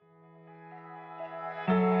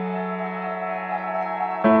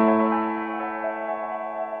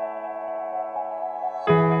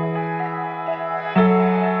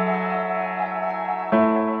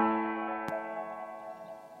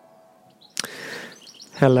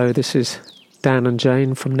Hello, this is Dan and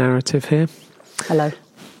Jane from Narrative here. Hello.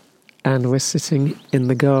 And we're sitting in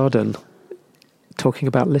the garden talking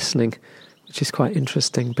about listening, which is quite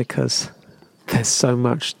interesting because there's so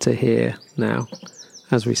much to hear now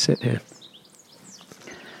as we sit here.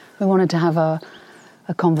 We wanted to have a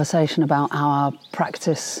conversation about our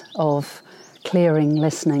practice of clearing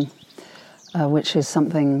listening, which is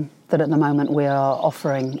something that at the moment we are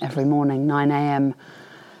offering every morning, 9 a.m.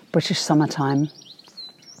 British summertime.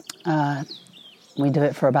 We do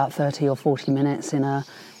it for about 30 or 40 minutes in a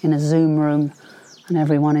Zoom room, and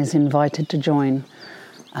everyone is invited to join.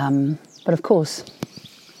 But of course,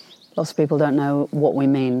 lots of people don't know what we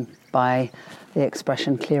mean by the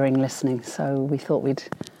expression clearing listening, so we thought we'd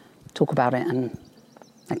talk about it and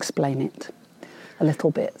explain it a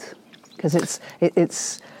little bit, because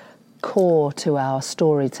it's core to our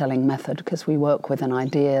storytelling method, because we work with an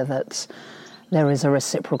idea that there is a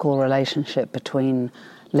reciprocal relationship between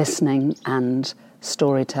listening and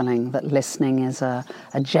storytelling, that listening is a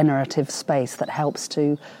generative space that helps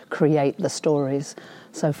to create the stories.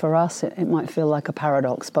 So for us, it might feel like a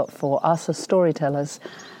paradox, but for us as storytellers,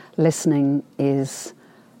 listening is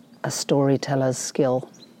a storyteller's skill.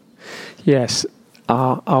 Yes,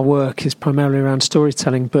 our work is primarily around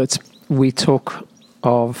storytelling, but we talk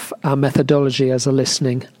of our methodology as a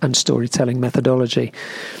listening and storytelling methodology,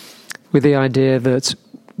 with the idea that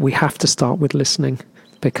we have to start with listening,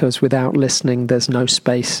 because without listening, there's no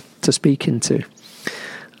space to speak into.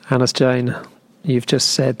 And as Jane, you've just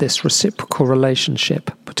said, this reciprocal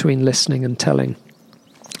relationship between listening and telling,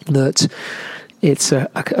 that it's a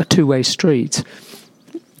two-way street,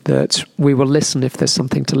 that we will listen if there's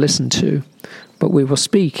something to listen to, but we will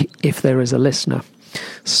speak if there is a listener.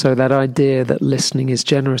 So that idea that listening is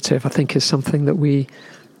generative, I think, is something that we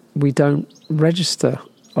don't register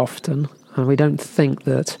often, and we don't think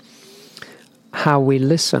that how we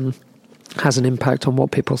listen has an impact on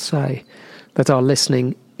what people say, that our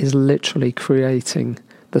listening is literally creating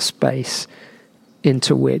the space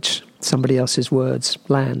into which somebody else's words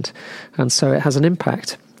land. And so it has an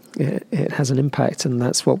impact. It has an impact, and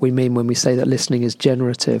that's what we mean when we say that listening is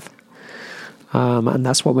generative. And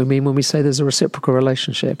that's what we mean when we say there's a reciprocal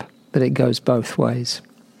relationship, that it goes both ways.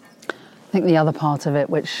 I think the other part of it,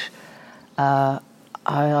 which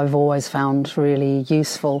I've always found really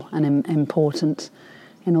useful and important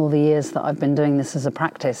in all the years that I've been doing this as a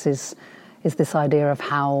practice, is this idea of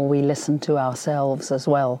how we listen to ourselves as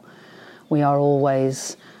well. We are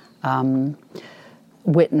always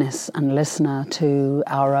witness and listener to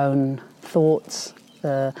our own thoughts,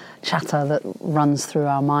 the chatter that runs through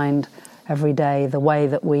our mind every day, the way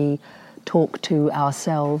that we talk to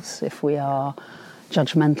ourselves, if we are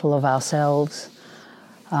judgmental of ourselves,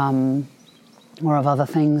 or of other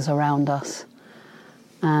things around us.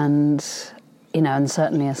 And, and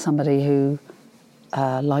certainly as somebody who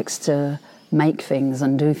likes to make things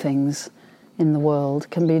and do things in the world,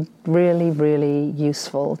 can be really, really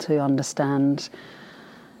useful to understand,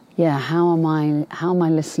 how am I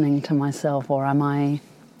listening to myself, or am I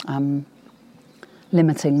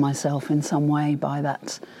limiting myself in some way by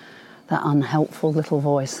that unhelpful little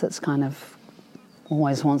voice that's kind of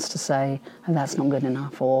always wants to say, oh, that's not good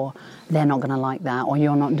enough, or they're not going to like that, or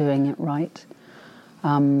you're not doing it right.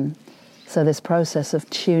 So this process of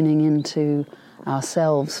tuning into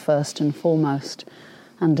ourselves first and foremost,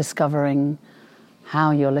 and discovering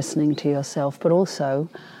how you're listening to yourself, but also,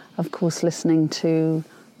 of course, listening to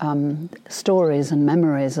stories and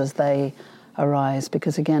memories as they arise,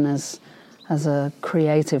 because again, as a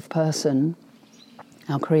creative person,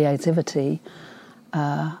 our creativity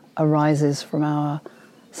arises from our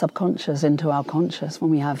subconscious into our conscious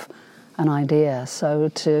when we have an idea. So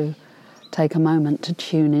to take a moment to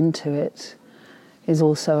tune into it is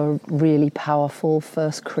also a really powerful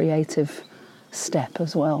first creative step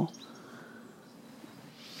as well.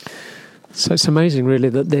 So it's amazing, really,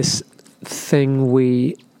 that this thing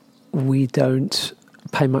we don't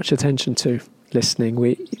pay much attention to, listening.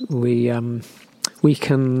 We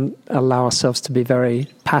can allow ourselves to be very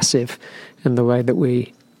passive in the way that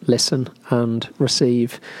we listen and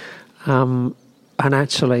receive. And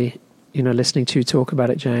actually, listening to you talk about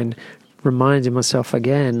it, Jane, reminding myself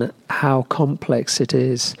again how complex it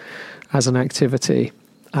is as an activity.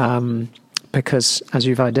 Because, as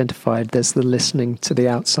you've identified, there's the listening to the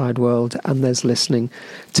outside world and there's listening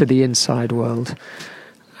to the inside world.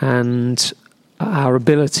 And our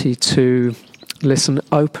ability to listen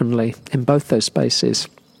openly in both those spaces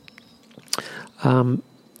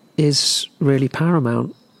is really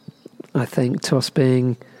paramount, I think, to us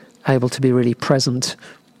being able to be really present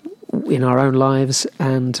in our own lives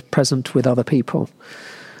and present with other people.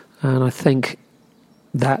 And I think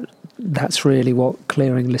that's really what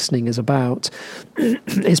clearing listening is about.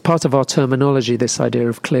 It's part of our terminology, this idea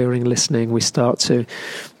of clearing listening. We start to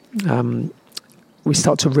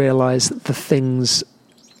realise the things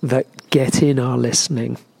that get in our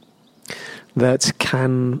listening that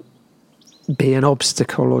can be an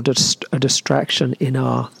obstacle or a distraction in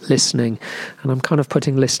our listening. And I'm kind of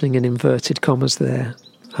putting listening in inverted commas there,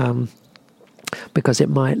 because it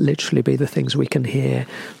might literally be the things we can hear,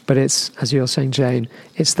 but it's, as you're saying, Jane,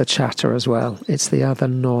 it's the chatter as well. It's the other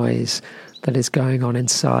noise that is going on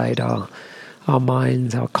inside our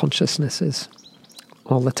minds, our consciousnesses,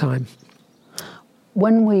 all the time.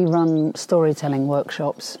 When we run storytelling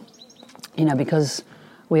workshops, because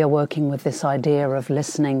we are working with this idea of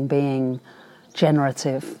listening being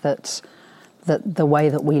generative, that the way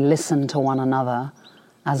that we listen to one another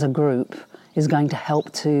as a group is going to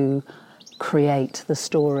help to create the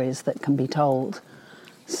stories that can be told.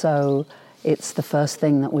 So it's the first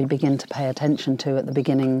thing that we begin to pay attention to at the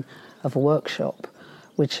beginning of a workshop,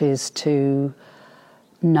 which is to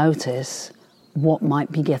notice what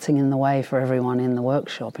might be getting in the way for everyone in the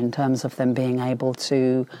workshop in terms of them being able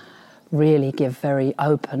to really give very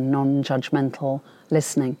open, non-judgmental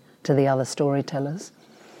listening to the other storytellers,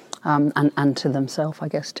 and to themselves, I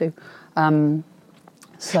guess, too.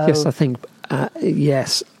 Yes, I think,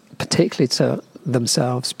 yes, particularly to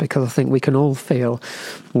themselves, because I think we can all feel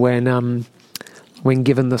when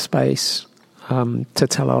given the space to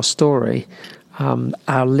tell our story,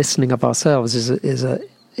 our listening of ourselves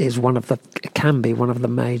can be one of the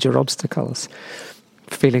major obstacles.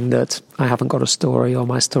 Feeling that I haven't got a story, or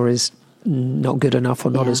my story's not good enough,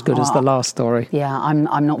 or not as good as the last story. Yeah,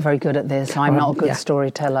 I'm not very good at this. I'm not a good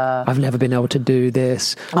storyteller. I've never been able to do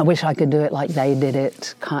this. I wish I could do it like they did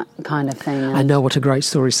it, kind of thing. I know what a great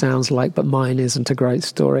story sounds like, but mine isn't a great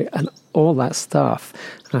story, and all that stuff.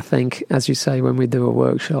 And I think, as you say, when we do a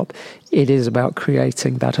workshop, it is about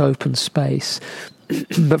creating that open space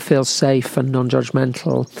that feels safe and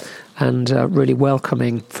non-judgmental and really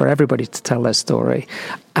welcoming for everybody to tell their story,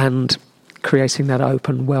 and creating that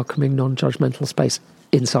open, welcoming, non-judgmental space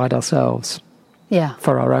inside ourselves. Yeah.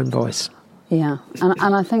 For our own voice. Yeah,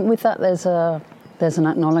 and I think with that there's an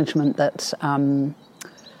acknowledgement that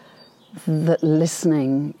that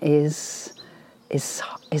listening is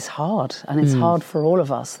hard, and it's hard for all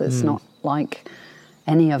of us. It's not like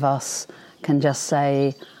any of us can just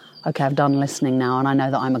say, okay, I've done listening now and I know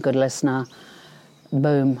that I'm a good listener,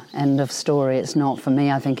 boom, end of story. It's not. For me,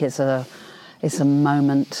 I think it's a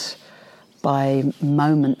moment by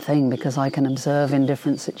moment thing, because I can observe in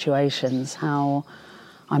different situations how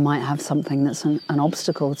I might have something that's an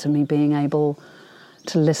obstacle to me being able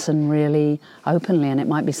to listen really openly, and it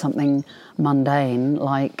might be something mundane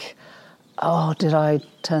like, oh, did I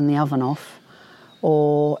turn the oven off?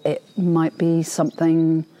 Or it might be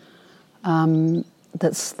something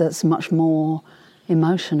that's much more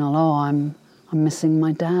emotional. Oh, I'm missing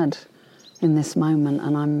my dad in this moment,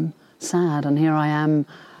 and I'm sad, and here I am,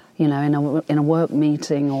 in a work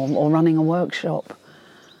meeting or running a workshop,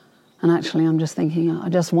 and actually I'm just thinking, I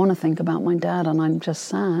just want to think about my dad, and I'm just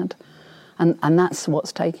sad, and that's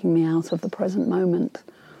what's taking me out of the present moment.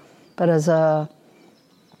 But as a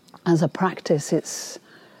practice, it's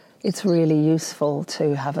really useful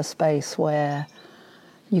to have a space where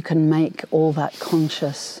you can make all that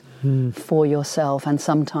conscious for yourself, and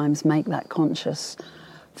sometimes make that conscious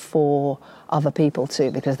for other people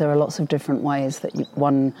too, because there are lots of different ways that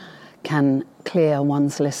one can clear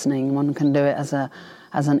one's listening. One can do it as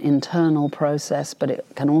an internal process, but it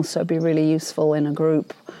can also be really useful in a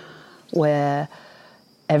group where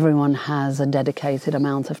everyone has a dedicated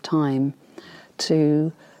amount of time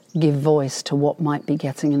to give voice to what might be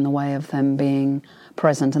getting in the way of them being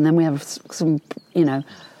present. And then we have some,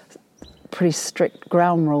 pretty strict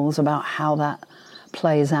ground rules about how that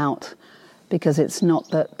plays out, because it's not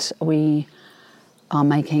that we are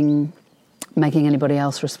making anybody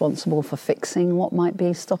else responsible for fixing what might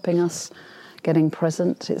be stopping us getting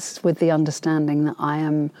present. It's with the understanding that I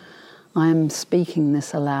am speaking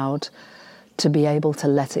this aloud to be able to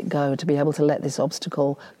let it go, to be able to let this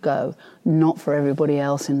obstacle go, not for everybody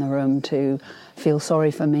else in the room to feel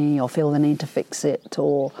sorry for me or feel the need to fix it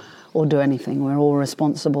or do anything. We're all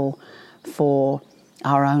responsible for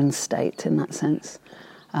our own state in that sense.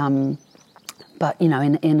 But in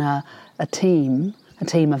a team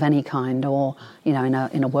of any kind, or in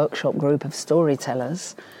a workshop group of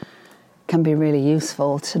storytellers, can be really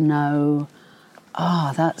useful to know,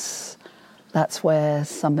 that's where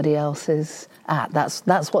somebody else is at.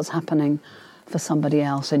 That's what's happening for somebody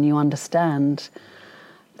else, and you understand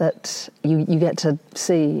that you get to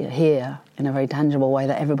see, hear in a very tangible way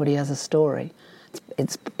that everybody has a story.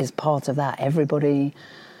 it's part of that. Everybody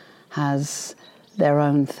has their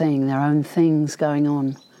own thing, their own things going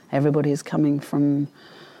on. Everybody is coming from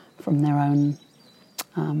their own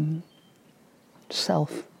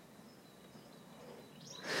self.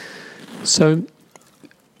 So,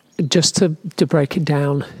 just to break it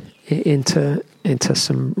down into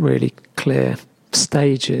some really clear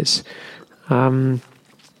stages, we've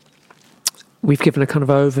given a kind of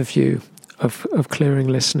overview of clearing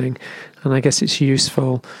listening, and I guess it's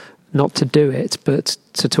useful not to do it, but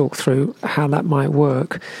to talk through how that might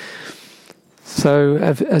work. So,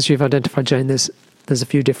 as you've identified, Jane, there's a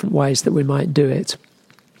few different ways that we might do it.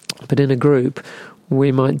 But in a group,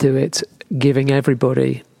 we might do it giving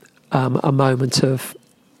everybody a moment of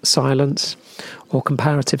silence or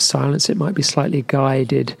comparative silence. It might be slightly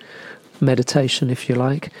guided meditation, if you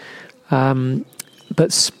like,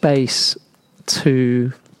 but space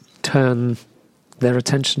to turn their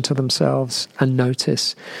attention to themselves and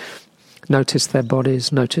notice their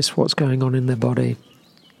bodies, notice what's going on in their body,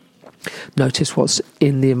 notice what's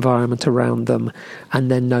in the environment around them, and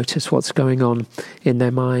then notice what's going on in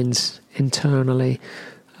their minds internally,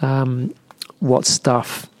 what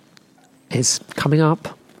stuff is coming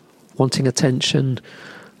up, wanting attention,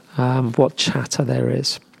 what chatter there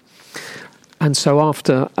is. And so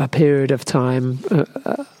after a period of time,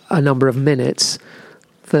 a number of minutes,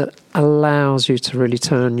 that allows you to really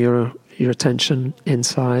turn your attention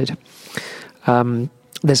inside,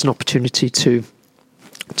 there's an opportunity to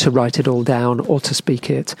write it all down or to speak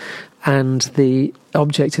it. And the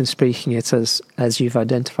object in speaking it, as you've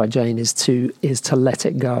identified, Jane, is to let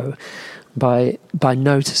it go by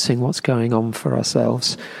noticing what's going on for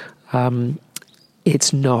ourselves.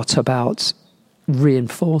 It's not about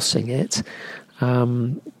reinforcing it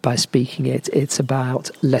by speaking it. It's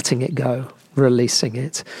about letting it go, releasing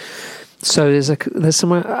it. So there's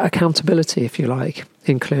some accountability, if you like,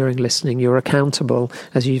 in clearing listening. You're accountable,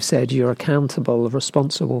 as you've said, you're accountable,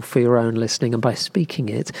 responsible for your own listening, and by speaking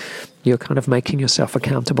it, you're kind of making yourself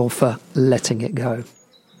accountable for letting it go.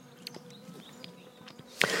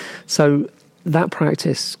 So that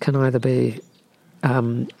practice can either be,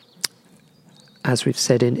 as we've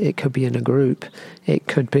said, it could be in a group, it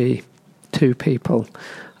could be two people,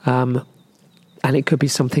 and it could be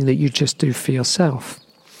something that you just do for yourself.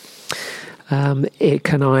 It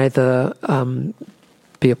can either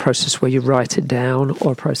be a process where you write it down,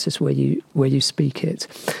 or a process where you speak it.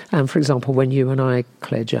 And for example, when you and I,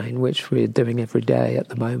 Claire Jane, which we're doing every day at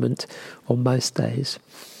the moment, or most days,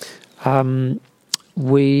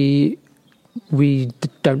 we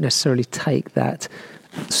don't necessarily take that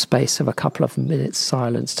space of a couple of minutes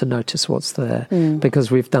silence to notice what's there,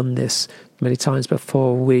 because we've done this many times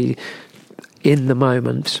before. We, in the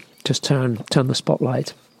moment, just turn the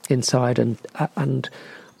spotlight inside and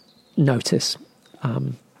notice,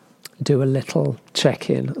 do a little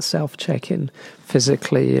check-in, a self-check-in,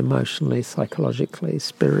 physically, emotionally, psychologically,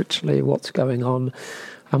 spiritually, what's going on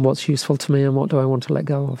and what's useful to me and what do I want to let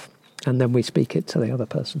go of, and then we speak it to the other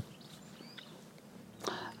person.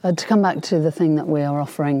 To come back to the thing that we are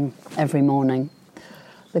offering every morning,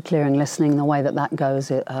 the clearing listening, the way that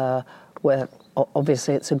goes, where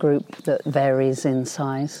obviously it's a group that varies in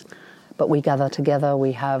size, but we gather together,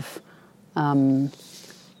 we have some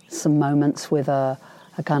moments with a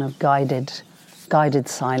kind of guided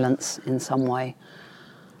silence in some way.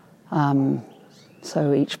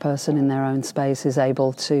 So each person in their own space is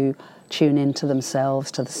able to tune into themselves,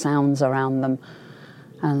 to the sounds around them,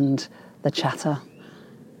 and the chatter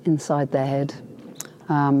inside their head.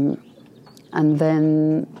 And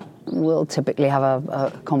then we'll typically have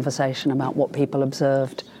a conversation about what people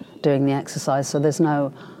observed doing the exercise. So there's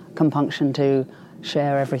no compunction to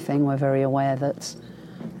share everything. We're very aware that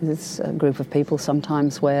it's a group of people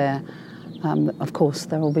sometimes where, of course,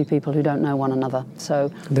 there will be people who don't know one another.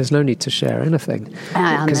 So there's no need to share anything,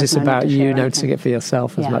 because it's about you noticing it for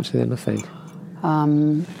yourself as much as anything.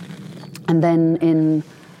 And then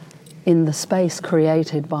in the space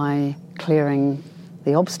created by clearing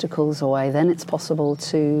the obstacles away, then it's possible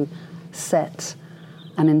to set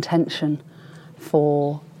an intention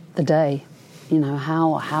for the day. You know,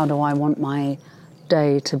 how do I want my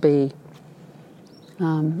day to be?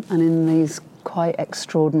 And in these quite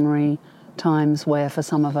extraordinary times where for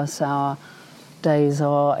some of us our days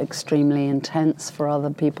are extremely intense, for other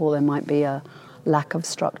people there might be a lack of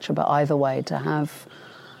structure, but either way, to have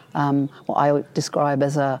what I describe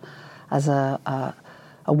as a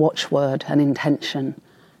watchword, an intention.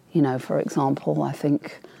 You know, for example, I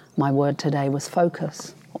think my word today was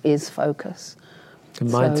focus, or is focus. And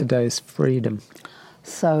mine today is freedom.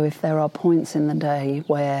 So if there are points in the day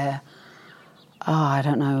where I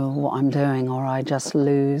don't know what I'm doing, or I just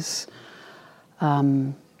lose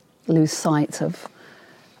sight of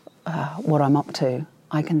what I'm up to,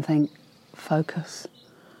 I can think, focus,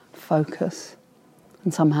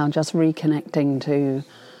 and somehow just reconnecting to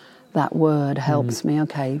that word helps me.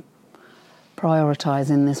 Okay, prioritise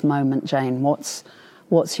in this moment, Jane. What's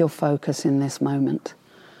your focus in this moment?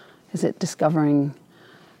 Is it discovering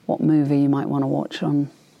what movie you might want to watch on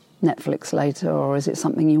Netflix later, or is it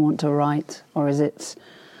something you want to write, or is it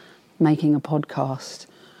making a podcast?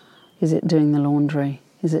 Is it doing the laundry?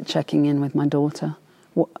 Is it checking in with my daughter?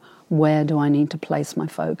 Where do I need to place my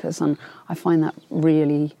focus? And I find that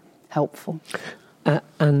really helpful.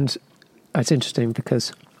 And it's interesting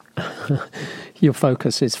because your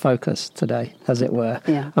focus is focus today, as it were,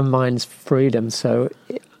 and mine's freedom. So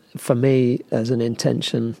for me, as an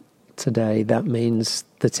intention today, that means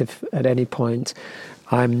that if at any point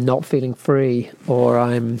I'm not feeling free, or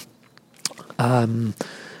I'm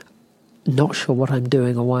not sure what I'm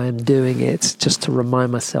doing or why I'm doing it, just to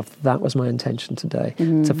remind myself that was my intention today,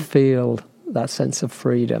 to feel that sense of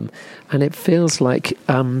freedom. And it feels like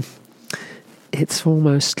it's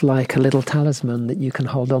almost like a little talisman that you can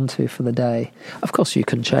hold on to for the day. Of course, you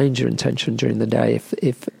can change your intention during the day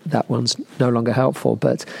if that one's no longer helpful,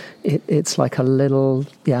 but it's like a little,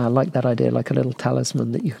 I like that idea, like a little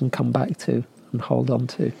talisman that you can come back to and hold on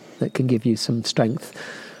to, that can give you some strength.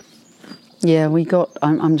 Yeah,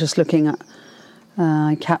 I'm just looking at,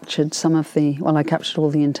 I captured I captured all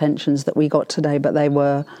the intentions that we got today, but they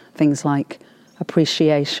were things like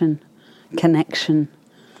appreciation, connection,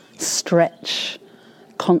 stretch,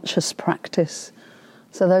 conscious practice.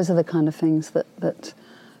 So those are the kind of things that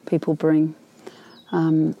people bring.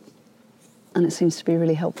 And it seems to be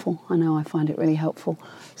really helpful. I know I find it really helpful.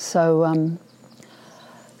 So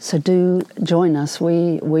do join us.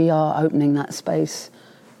 We are opening that space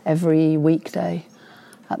every weekday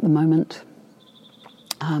at the moment.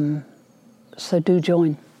 So do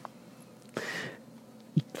join.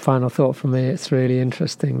 Final thought from me, it's really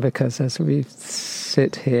interesting because as we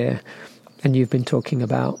sit here and you've been talking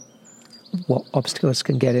about what obstacles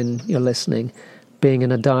can get in your listening, being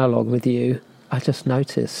in a dialogue with you, I just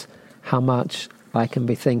notice how much I can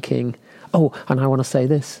be thinking, oh, and I want to say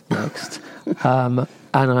this next. And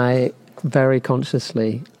I very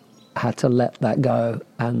consciously had to let that go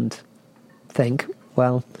and think,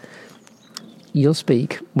 well, you'll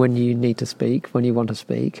speak when you need to speak, when you want to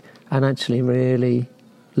speak, and actually really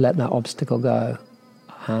let that obstacle go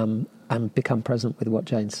and become present with what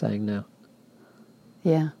Jane's saying now.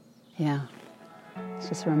 Yeah. It's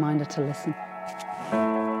just a reminder to listen.